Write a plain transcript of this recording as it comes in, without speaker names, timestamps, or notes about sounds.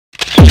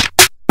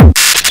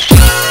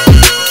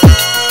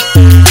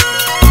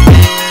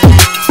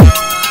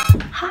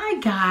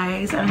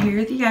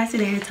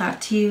talk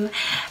to you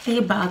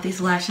about these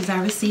lashes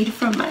I received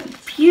from my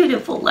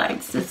beautiful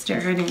light sister.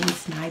 Her name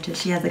is Nigel.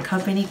 She has a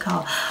company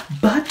called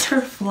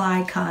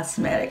Butterflye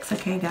Cosmetics.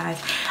 Okay,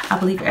 guys, I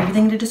will leave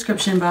everything in the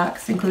description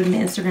box, including the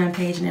Instagram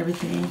page and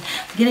everything.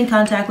 Get in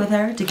contact with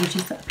her to get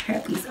you a pair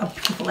of these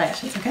beautiful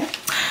lashes, okay?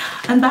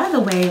 And by the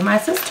way, my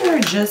sister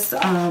just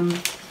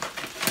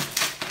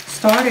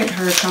started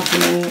her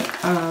company.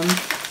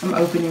 I'm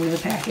opening the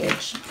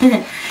package.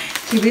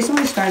 She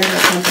recently started her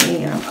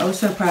company, and I'm oh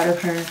so proud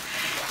of her.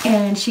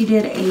 And she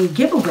did a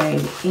giveaway,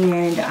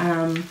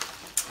 and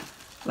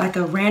like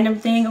a random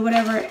thing or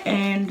whatever,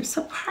 and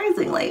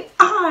surprisingly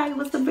I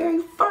was the very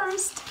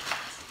first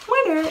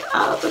winner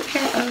of a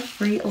pair of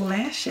free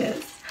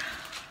lashes.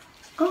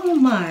 Oh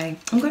my,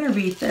 I'm gonna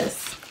read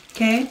this,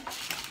 okay?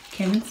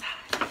 Came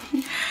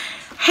inside.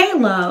 Hey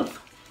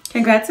love,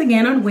 congrats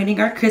again on winning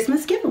our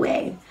Christmas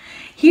giveaway.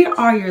 Here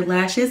are your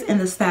lashes in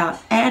the style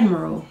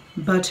Admiral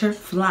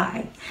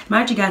Butterfly.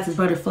 Mind you guys, it's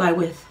Butterfly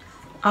with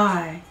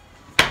I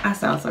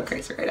sound so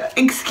crazy right now.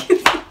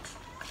 Excuse me.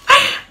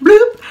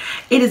 Bloop.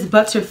 It is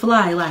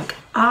Butterfly like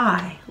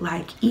I,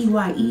 like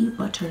E-Y-E,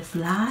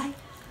 butterfly.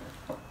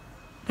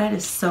 That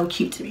is so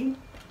cute to me.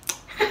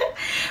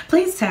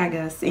 Please tag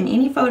us in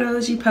any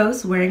photos you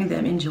post wearing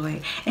them.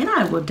 Enjoy. And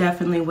I will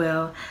definitely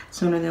will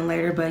sooner than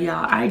later. But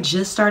y'all, I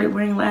just started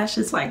wearing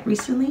lashes like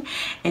recently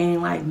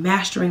and like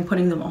mastering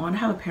putting them on. I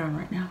have a pair on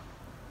right now.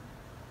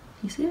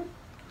 You see it?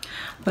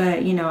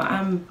 But you know,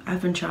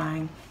 I've been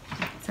trying.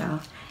 So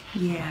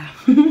yeah.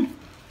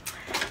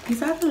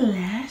 These are the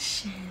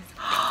lashes.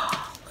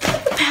 Look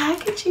at the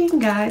packaging,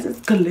 guys.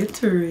 It's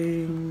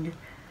glittering.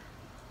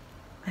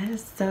 That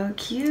is so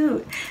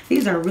cute.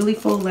 These are really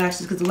full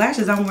lashes because the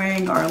lashes I'm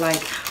wearing are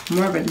like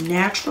more of a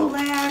natural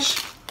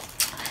lash.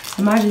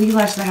 Imagine these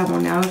lashes I have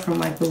on now from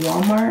like the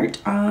Walmart,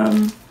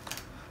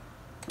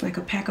 like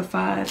a pack of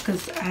 5,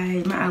 because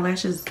my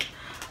eyelashes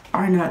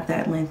are not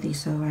that lengthy,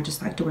 so I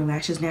just like to wear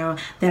lashes now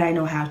that I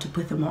know how to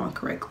put them on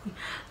correctly.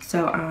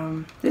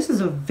 So this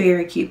is a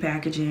very cute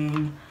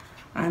packaging.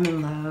 I'm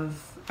in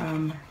love.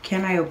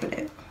 Can I open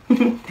it?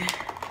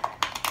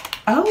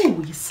 Oh,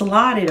 you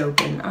slide it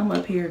open. I'm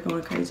up here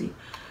going crazy.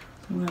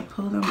 I'm gonna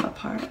pull them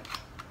apart.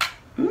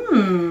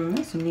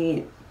 That's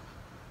neat.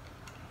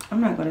 I'm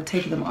not gonna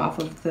take them off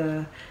of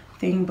the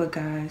thing, but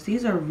guys,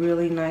 these are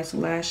really nice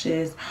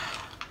lashes.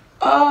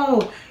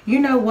 Oh, you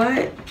know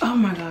what? Oh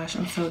my gosh,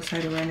 I'm so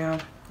excited right now.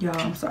 Y'all,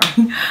 I'm sorry.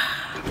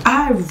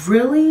 I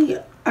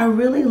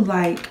really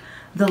like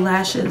the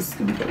lashes.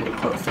 Let me get a little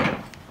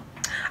closer.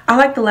 I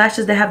like the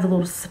lashes that have the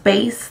little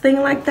space thing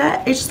like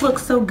that. It just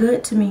looks so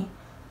good to me.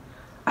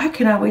 I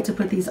cannot wait to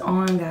put these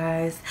on,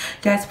 guys.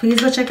 Guys,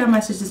 please go check out my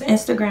sister's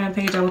Instagram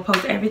page. I will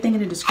post everything in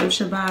the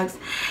description box.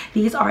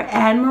 These are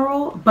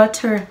Admiral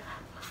Butterfly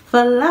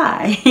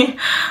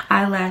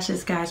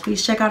eyelashes, guys.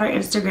 Please check out our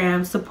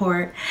Instagram,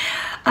 support.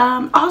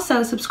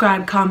 Also,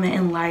 subscribe, comment,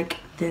 and like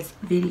this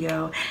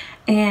video.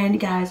 And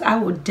guys, I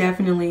will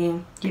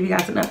definitely give you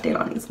guys an update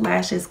on these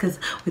lashes, because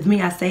with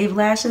me, I save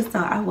lashes. So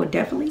I will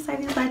definitely save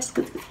these lashes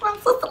because these are my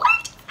sister's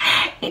lashes.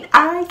 And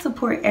I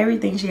support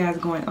everything she has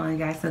going on,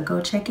 guys, so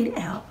go check it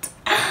out.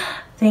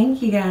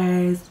 Thank you,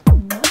 guys.